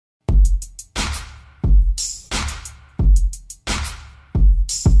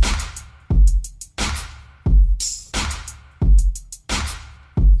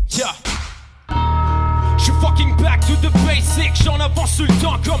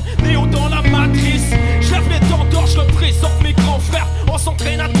insultant comme Néo dans la matrice. Je lève les tentors, je représente mes grands frères. On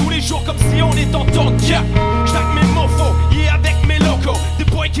s'entraîne à tous les jours comme si on est en temps de guerre. J'tape mes mofos, yeah avec mes locaux. Des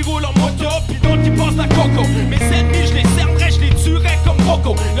boys qui roulent en moto, puis d'autres qui passent la coco. Mes ennemis, je les cernerais, je les tuerais comme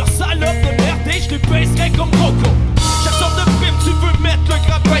Rocco. Leur salope de merde, je les baisserais comme Rocco. Chaque sorte de prime, tu veux mettre le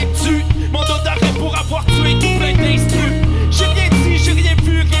grappin dessus. Mandat d'arrêt pour avoir tué tout plein d'instrus. J'ai rien dit, j'ai rien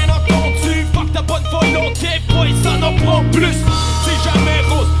vu, rien entendu. Fuck ta bonne volonté, boy, ça n'en prend plus. C'est jamais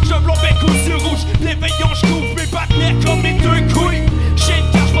rose, j'suis un blond bec aux yeux rouges. Les veillants, j'couvre mes partenaires comme mes deux couilles. J'ai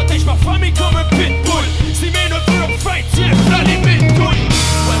une carte, j'protège ma famille comme un pitbull. Si mes neveux ont faim, tiens, plein les bidouilles.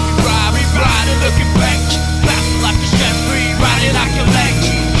 When we ride it looking back. Fast like a Chevy, ride it like a ledge.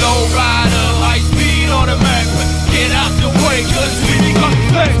 Low rider, high speed on the map. Get out the way, cause we become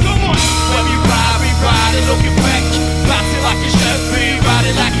fast. Come on! When we ride it looking back. Fast it like a Chevy, ride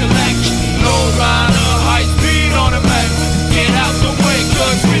it like a ledge. Low rider, high speed on the map. Get out the way,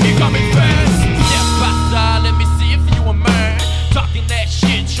 cause we becoming fast. Step outside, let me see if you a man. Talking that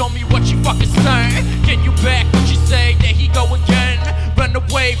shit, show me what you fucking stand. Can you back what you say? There he go again. Run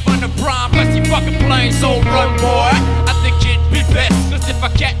away from the prime, plus he fucking playing, so run boy. I think it'd be best, cause if I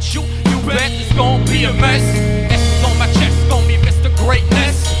catch you, you bet it's gonna be a mess. S is on my chest, call me Mr.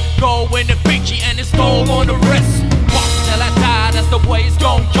 Greatness. Go in the Pinky and it's gold on the wrist. Walk till I die, that's the way it's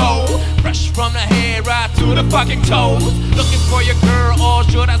gon' go. Fresh from the head right to the fucking toes. Looking for your girl, or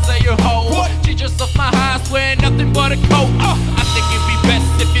should I say your hoe? She just off my high, swear nothing but a coat. I think it'd be best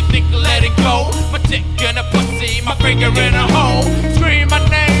if you think let it go. My dick in a pussy, my finger in a hole. Scream my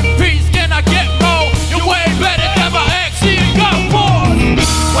name, peace, can I get more? You're way better than my ex, he ain't got more.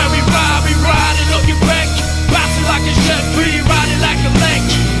 When we ride it looking back. Bounce it like a Chevy, ride it like a leg.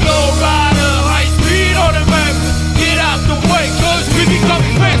 Low rider, high speed on the map. Get out the way, cause we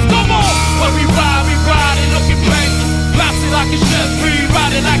becoming fast. Come on! When we ride it looking back. Bounce it like a Chevy,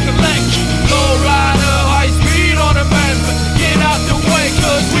 ride it like a leg.